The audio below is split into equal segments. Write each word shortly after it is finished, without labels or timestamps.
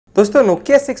दोस्तों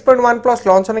Nokia 6.1 plus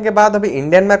launch होने के बाद अभी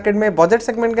इंडियन मार्केट में बजट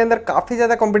सेगमेंट के अंदर काफी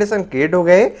ज्यादा कंपटीशन क्रिएट हो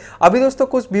गए। अभी दोस्तों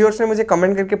कुछ व्यूअर्स ने मुझे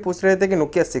कमेंट करके पूछ रहे थे कि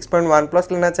नोकिया 6.1 प्लस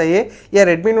लेना चाहिए या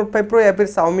Redmi Note 5 Pro या फिर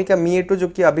Xiaomi का Mi A2 जो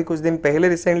कि अभी कुछ दिन पहले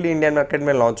रिसेंटली इंडियन मार्केट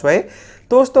में लॉन्च हुआ है।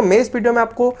 तो दोस्तों मैं इस वीडियो में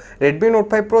आपको Redmi Note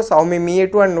 5 Pro, Xiaomi Mi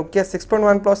A2 और Nokia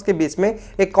 6.1 प्लस के बीच में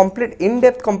एक कंप्लीट इन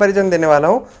डेप्थ कंपैरिजन देने वाला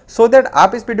हूं, सो दैट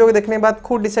आप इस वीडियो को देखने के बाद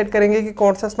खुद डिसाइड करेंगे कि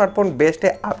कौन सा स्मार्टफोन बेस्ट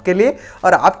है आपके लिए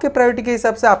और आपके प्रायोरिटी के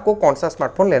हिसाब से आपको कौन सा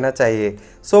स्मार्टफोन लेना चाहिए।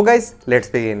 So guys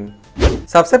let's begin.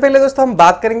 सबसे पहले दोस्तों हम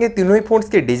बात करेंगे तीनों ही फोन्स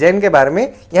के डिजाइन के बारे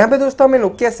में। यहाँ पे दोस्तों हमें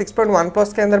Nokia 6.1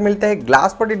 प्लस के अंदर मिलता है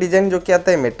ग्लास बॉडी डिजाइन जो कि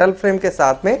आता है मेटल फ्रेम के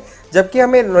साथ में, जबकि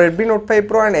हमें Redmi Note 5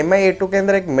 Pro and Mi A2 के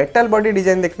अंदर एक मेटल बॉडी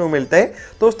डिजाइन देखने को मिलता है।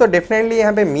 दोस्तों डेफिनेटली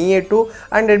यहाँ पे Mi A2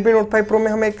 and Redmi Note 5 Pro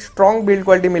में हमें एक स्ट्रॉन्ग बिल्ड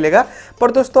क्वालिटी मिलेगा।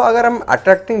 पर दोस्तों अगर हम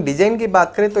अट्रैक्टिंग डिजाइन की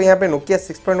बात करें तो यहाँ पे Nokia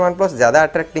 6.1 प्लस ज्यादा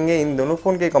अट्रैक्टिंग है इन दोनों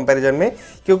फोन के कंपेरिजन में,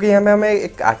 क्योंकि यहाँ पे हमें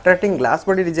एक अट्रैक्टिंग ग्लास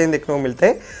बॉडी डिजाइन देखने को मिलता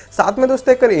है। साथ में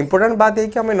दोस्तों एक इंपॉर्टेंट बात है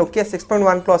कि हमें Nokia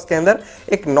 6.1 प्लस के अंदर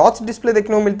एक नॉच डिस्प्ले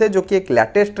देखने को मिलता है जो कि एक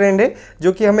लेटेस्ट ट्रेंड है,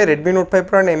 जो कि हमें Redmi Note 5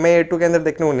 Pro and Mi A2 के अंदर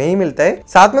देखने को नहीं मिलता है।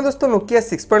 साथ में दोस्तों Nokia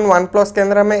 6.1 प्लस के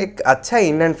अंदर हमें एक अच्छा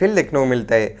इन एंड फील देखने को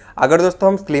मिलता है। अगर दोस्तों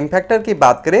हम स्लिम फैक्टर की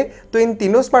बात करें तो इन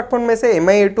तीनों स्मार्टफोन में से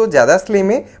Mi A2 ज्यादा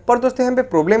स्लिम है, पर दोस्तों यहाँ पे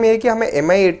प्रॉब्लम ये है कि हमें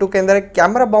Mi A2 के अंदर एक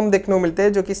कैमरा बम देखने को मिलता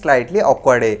है जो कि स्लाइटली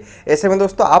ऑकवर्ड है। ऐसे में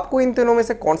दोस्तों आपको इन तीनों में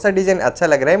से कौन सा डिजाइन अच्छा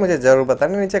लग रहा है मुझे जरूर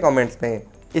बताना नीचे कमेंट्स में।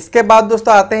 इसके बाद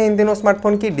दोस्तों आते हैं इन तीनों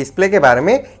स्मार्टफोन की डिस्प्ले के बारे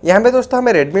में। यहाँ पे दोस्तों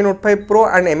हमें Redmi Note 5 Pro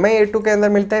and Mi A2 के अंदर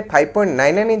मिलता है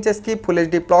 5.99 इंचेस की फुल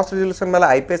HD प्लस रेजोल्यूशन वाला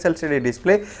IPS LCD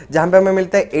डिस्प्ले, जहाँ पे हमें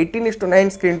मिलता है 18:9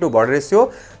 स्क्रीन टू बॉडी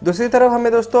रेशियो। दूसरी तरफ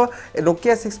हमें दोस्तों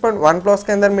Nokia 6.1 प्लस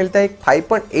के अंदर मिलता है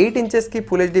 5.8 इंचेस की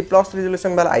फुल HD प्लस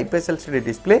रेजोल्यूशन वाला IPS LCD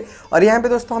डिस्प्ले, और यहाँ पे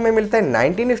दोस्तों हमें मिलता है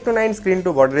 19:9 स्क्रीन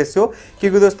टू बॉडी रेशियो,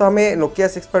 क्योंकि दोस्तों हमें Nokia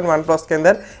 6.1 प्लस के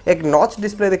अंदर एक नॉच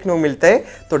डिस्प्ले देखने को मिलता है।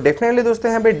 तो डेफिनेटली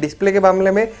दोस्तों यहाँ पे डिस्प्ले के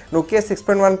मामले में Nokia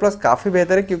 6.1 प्लस काफी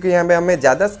बेहतर है, क्योंकि यहाँ पे हमें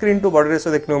ज्यादा स्क्रीन टू बॉडी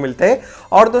रेशियो देखने को मिलता है।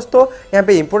 और दोस्तों यहाँ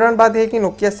पे इंपॉर्टेंट बात है कि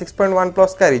Nokia 6.1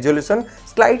 प्लस का रिजोल्यूशन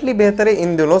स्लाइटली बेहतर है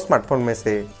इन दोनों स्मार्टफोन में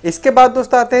से। इसके बाद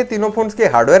दोस्तों आते हैं तीनों फोन्स के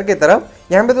हार्डवेयर की तरफ।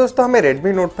 यहाँ पे दोस्तों हमें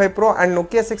Redmi Note 5 Pro and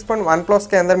Nokia 6.1 plus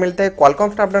के अंदर मिलता है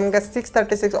Qualcomm स्नैपड्रैगन का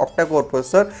 636 ऑक्टा कोर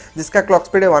प्रोसेसर जिसका क्लॉक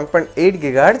स्पीड है 1.8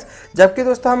 GHz, जबकि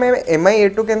दोस्तों हमें Mi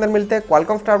A2 के अंदर मिलता है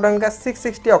Qualcomm स्नैपड्रैगन का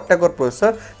 660 ऑक्टा कोर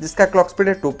प्रोसेसर जिसका क्लॉक स्पीड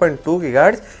है 2.2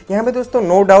 GHz। यहाँ पे दोस्तों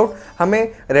नो डाउट हमें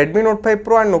Redmi Note 5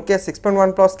 Pro and Nokia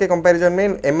 6.1 plus के कंपैरिजन में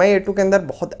Mi A2 के अंदर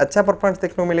बहुत अच्छा परफॉर्मेंस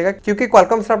देखने को मिलेगा, क्योंकि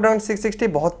Qualcomm स्नैपड्रैगन 660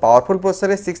 बहुत पावरफुल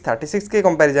प्रोसेसर है 636 के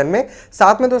कंपैरिजन में।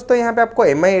 साथ में दोस्तों यहाँ पे आपको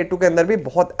Mi A2 के अंदर भी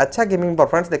बहुत अच्छा गेमिंग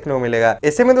परफॉर्मेंस देखने को मिलेगा।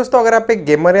 ऐसे में दोस्तों अगर आप एक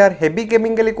गेमर या हेवी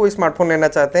गेमिंग के लिए कोई स्मार्टफोन लेना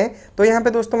चाहते हैं तो यहाँ पे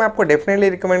दोस्तों मैं आपको डेफिनेटली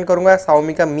रिकमेंड करूंगा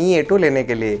Xiaomi का Mi A2 लेने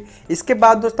के लिए। इसके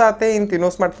बाद दोस्तों आते हैं इन तीनों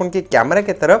स्मार्टफोन की कैमरा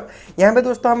की तरफ। यहाँ पे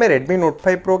दोस्तों हमें Redmi Note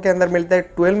 5 Pro के अंदर मिलता है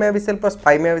 12 मेगापिक्सल प्लस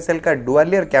 5 मेगापिक्सल का डुअल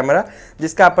लेयर कैमरा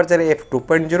जिसका अपर्चर है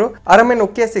f2.0, और हमें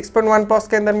Nokia 6.1 प्लस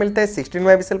के अंदर मिलता है 16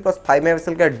 मेगापिक्सल प्लस 5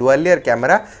 मेगापिक्सल का डुअल लेयर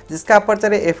कैमरा जिसका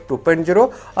अपर्चर है f2.0,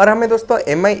 और हमें दोस्तों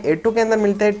Mi A2 के अंदर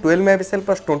मिलता है 12 मेगापिक्सल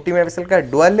प्लस 20 मेगापिक्सल का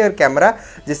डुअल लेयर कैमरा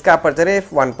जिसका अपर्चर है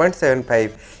f1.75।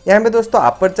 यहाँ पे दोस्तों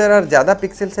अपर्चर और ज्यादा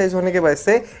पिक्सल साइज होने की वजह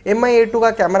से Mi A2 का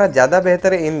कैमरा ज्यादा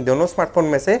बेहतर है इन दोनों स्मार्टफोन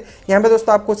में से। यहाँ पे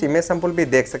दोस्तों आप कुछ इमेज सैंपल भी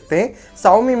देख सकते हैं।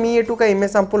 Xiaomi Mi A2 का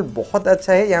इमेज सैंपल बहुत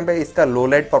अच्छा है, यहाँ पे इसका लो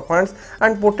light performance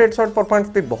and portrait shot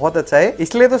performance भी बहुत अच्छा है।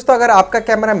 इसलिए दोस्तों अगर आपका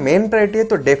कैमरा मेन प्रायोरिटी है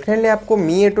तो डेफिनेटली आपको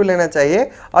Mi A2 लेना चाहिए।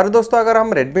 और दोस्तों अगर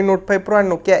हम Redmi Note 5 Pro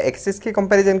and Nokia Axis की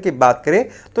कंपैरिजन की बात करें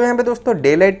तो यहाँ पे दोस्तों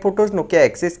day light photos Nokia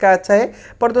Axis का अच्छा है,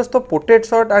 पर दोस्तों portrait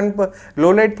shot and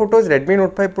low light photos Redmi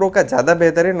Note 5 Pro का ज्यादा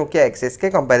बेहतर है Nokia Axis के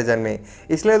कंपैरिजन में।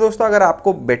 इसलिए दोस्तों अगर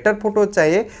आपको बेटर फोटोज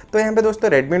चाहिए तो यहाँ पे दोस्तों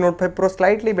Redmi Note 5 Pro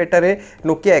slightly better है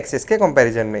Nokia Axis के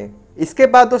कंपैरिजन में। इसके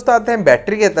बाद दोस्तों आते हैं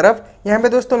बैटरी की तरफ। यहाँ पे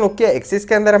दोस्तों Nokia Axis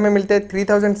के अंदर हमें मिलते हैं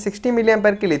 3060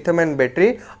 mAh की लिथियम आयन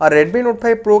बैटरी, और Redmi Note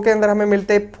 5 Pro के अंदर हमें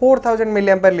मिलते हैं 4000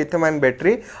 mAh लिथियम आयन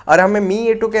बैटरी, और हमें Mi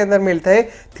A2 के अंदर मिलता है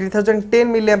 3010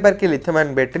 mAh की लिथियम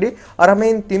आयन बैटरी, और हमें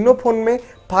इन तीनों फोन में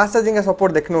फास्ट चार्जिंग का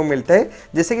सपोर्ट देखने को मिलता है।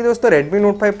 जैसे कि दोस्तों Redmi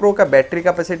Note 5 Pro का बैटरी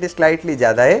कैपेसिटी स्लाइटली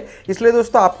ज्यादा है, इसलिए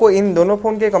दोस्तों आपको इन दोनों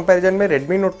फोन के कंपैरिजन में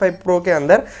Redmi Note 5 Pro के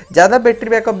अंदर ज्यादा बैटरी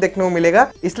बैकअप देखने को मिलेगा।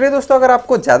 इसलिए दोस्तों अगर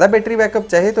आपको ज्यादा बैटरी बैकअप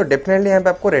चाहिए तो डेफिनेटली यहाँ पे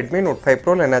आपको Redmi Note 5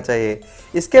 Pro लेना चाहिए।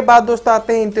 इसके बाद दोस्तों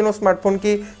आते हैं इन तीनों स्मार्टफोन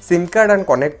की सिम कार्ड एंड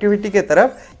कनेक्टिविटी की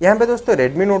तरफ। यहाँ पे दोस्तों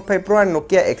Redmi Note 5 Pro and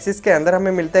Nokia Axis के अंदर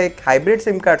हमें मिलता है एक हाइब्रिड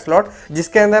सिम कार्ड स्लॉट,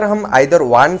 जिसके अंदर हम either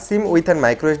 1 SIM with an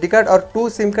micro SD card और 2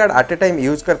 सिम कार्ड एट ए टाइम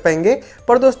यूज कर पाएंगे।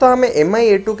 पर दोस्तों हमें Mi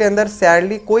A2 के अंदर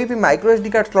सैडली कोई भी माइक्रो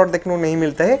SD कार्ड स्लॉट देखने को नहीं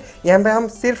मिलता है। यहाँ पे हम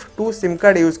सिर्फ 2 सिम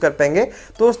कार्ड यूज कर पाएंगे।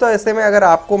 तो दोस्तों ऐसे में अगर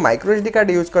आपको माइक्रो SD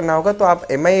कार्ड यूज करना होगा तो आप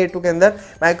Mi A2 के अंदर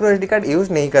माइक्रो SD कार्ड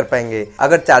यूज नहीं कर पाएंगे।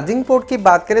 अगर चार्जिंग पोर्ट की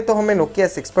बात करें तो हमें Nokia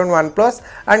 6.1 OnePlus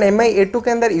and Mi A2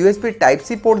 के अंदर USB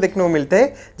Type-C पोर्ट देखने को मिलते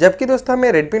हैं, जबकि दोस्तों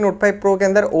हमें Redmi Note 5 Pro के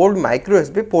अंदर ओल्ड माइक्रो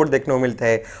USB पोर्ट देखने को मिलता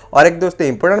है। और एक दोस्तों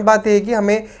इंपॉर्टेंट बात है कि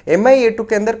हमें Mi A2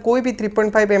 के अंदर कोई भी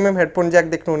 3.5 mm हेडफोन जैक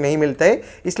देखने को नहीं मिलता है।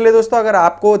 इसलिए दोस्तों अगर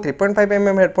आपको 3.5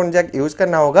 mm हेडफोन जैक यूज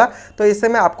करना होगा तो इस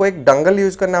समय आपको एक डंगल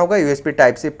यूज करना होगा USB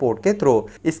Type-C पोर्ट के थ्रू।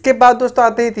 इसके बाद दोस्तों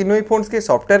आते हैं तीनों ही फोन्स के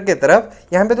सॉफ्टवेयर की तरफ।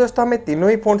 यहाँ पे दोस्तों हमें तीनों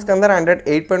ही फोन्स के अंदर Android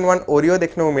 8.1 ओरियो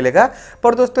देखने को मिलेगा,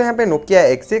 पर दोस्तों यहाँ पे Nokia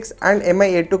X6 and Mi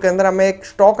A2 के अंदर हमें एक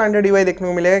स्टॉक एंड्रॉइड UI देखने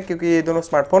को मिलेगा, क्योंकि ये दोनों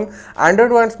स्मार्टफोन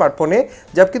Android 1 स्मार्टफोन है।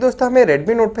 जबकि दोस्तों हमें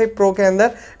Redmi Note 5 Pro के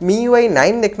अंदर MIUI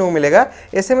 9 देखने को मिलेगा।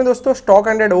 ऐसे में दोस्तों स्टॉक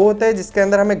एंड्रॉइड वो होता है जिसके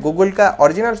अंदर हमें गूगल का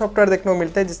ओरिजिनल सॉफ्टवेयर देखने को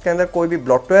मिलता है, जिसके अंदर कोई भी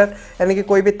ब्लॉटवेयर यानी कि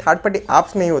कोई भी थर्ड पार्टी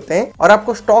ऐप्स नहीं होते हैं। और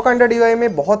आपको स्टॉक एंड्रॉइड UI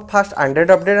में बहुत fast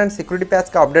Android update and security patch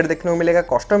का अपडेट देखने को मिलेगा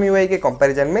कस्टम UI के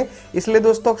कंपैरिजन में। इसलिए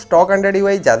दोस्तों स्टॉक एंड्रॉइड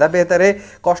UI ज्यादा बेहतर है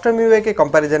कस्टम UI के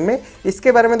कंपैरिजन में।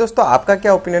 इसके बारे में दोस्तों आपका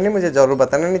क्या ओपिनियन है मुझे जरूर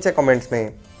बताना नीचे कमेंट्स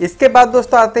में। इसके बाद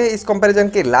दोस्तों आते हैं इस कंपैरिजन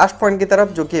के लास्ट पॉइंट की तरफ,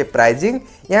 जो कि है प्राइसिंग।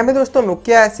 यहाँ में दोस्तों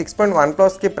Nokia 6.1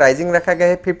 Plus की प्राइसिंग रखा गया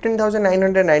है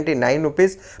 15,999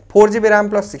 rupees 4GB RAM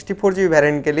plus 64GB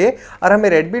variant के लिए। और हमें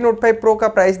Redmi Note 5 Pro का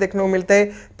प्राइस देखने को मिलता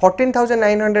है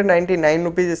 14,999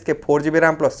 रुपीज इसके 4GB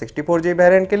RAM plus 64GB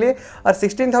variant के लिए, और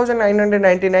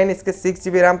 16,999 इसके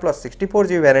 6GB RAM plus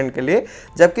 64GB variant के लिए।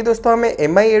 जबकि दोस्तों हमें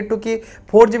Mi A2 की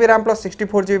 4GB RAM plus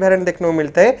 64GB variant देखने को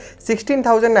मिलता है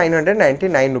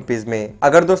 16,999 रुपीज में।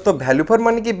 अगर दोस्तों वैल्यू फॉर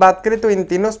मनी की बात करें तो इन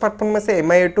तीनों स्मार्टफोन में से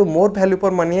Mi A2 more value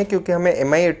for money है, क्योंकि हमें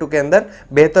Mi A2 के अंदर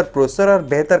बेहतर प्रोसेसर और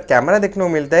बेहतर कैमरा देखने को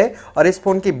मिलता है और इस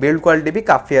फोन की बिल्ड क्वालिटी भी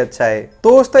काफी अच्छा है।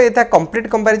 तो दोस्तों ये था complete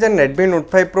comparison Redmi Note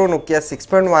 5 Pro, Nokia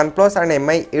 6.1 Plus and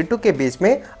Mi A2 के बीच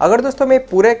में। अगर दोस्तों मैं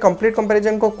पूरे कंप्लीट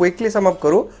कंपैरिजन को क्विकली सम अप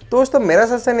करूं तो दोस्तों मेरा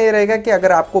सजेशन ये रहेगा कि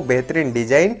अगर आपको बेहतरीन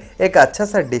डिजाइन, एक अच्छा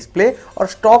सा डिस्प्ले और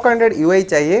स्टॉक एंड्रॉइड UI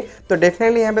चाहिए तो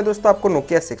डेफिनेटली यहाँ पे दोस्तों आपको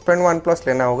Nokia 6.1 Plus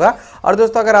लेना होगा। और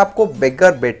दोस्तों अगर आपको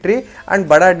बिगर बैटरी एंड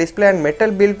बड़ा display and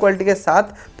metal build quality के साथ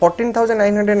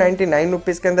 14,999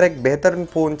 रुपीज के अंदर एक बेहतर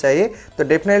फोन चाहिए तो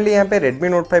डेफिनेटली यहाँ पे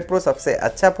Redmi Note 5 Pro सबसे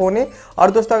अच्छा फोन है।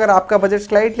 और दोस्तों अगर आपका बजट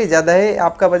स्लाइटली ज़्यादा है,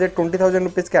 आपका बजट 20,000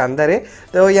 रुपीज़ के अंदर है,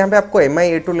 तो यहाँ पे आपको Mi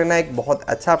A2 लेना एक बहुत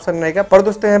अच्छा ऑप्शन रहेगा। पर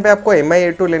दोस्तों यहाँ पे आपको Mi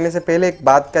A2 लेने से पहले एक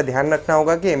बात का ध्यान रखना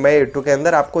होगा कि Mi A2 के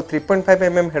अंदर आपको 3.5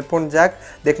 mm हेडफोन जैक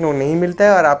देखने को नहीं मिलता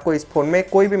है और आपको इस फोन में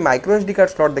कोई भी माइक्रो SD कार्ड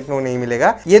स्लॉट देखने को नहीं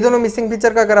मिलेगा। ये दोनों मिसिंग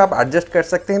फीचर का अगर आप एडजस्ट कर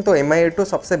सकते हैं तो Mi A2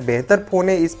 सबसे बेहतर फोन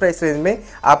है इस प्राइस रेंज में।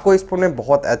 आपको इस फोन में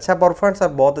बहुत अच्छा परफॉर्मेंस और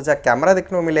बहुत अच्छा कैमरा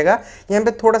देखने को मिलेगा। यहाँ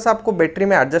पे थोड़ा सा आपको बैटरी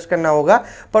में एडजस्ट करना होगा,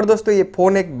 पर दोस्तों ये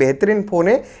फोन एक बेहतरीन फोन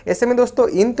है। ऐसे में दोस्तों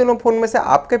इन तीनों फोन में से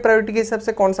आपके प्रायोरिटी के हिसाब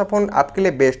से कौन सा फोन आपके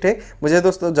लिए बेस्ट है मुझे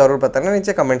दोस्तों जरूर बताना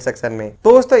नीचे कमेंट सेक्शन में।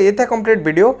 तो दोस्तों ये था कंप्लीट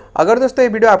वीडियो। अगर दोस्तों ये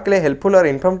वीडियो आपके लिए हेल्पफुल और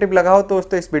इन्फॉर्मेटिव लगा हो तो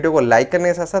दोस्तों इस वीडियो को लाइक करने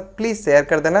के साथ साथ प्लीज शेयर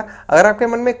कर देना। अगर आपके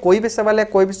मन में कोई भी सवाल है,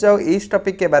 कोई भी सुझाव इस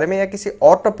टॉपिक के बारे में या किसी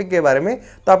और टॉपिक के बारे में,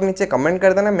 तो आप नीचे कमेंट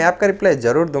कर देना, मैं आपका रिप्लाई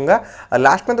जरूर दूंगा। और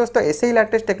लास्ट में दोस्तों ऐसे ही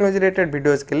लेटेस्ट टेक्नोलॉजी रिलेटेड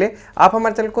वीडियोस के लिए आप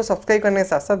हमारे चैनल को सब्सक्राइब करने के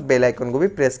साथ साथ बेल आइकन को भी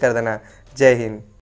प्रेस कर देना। जय हिंद।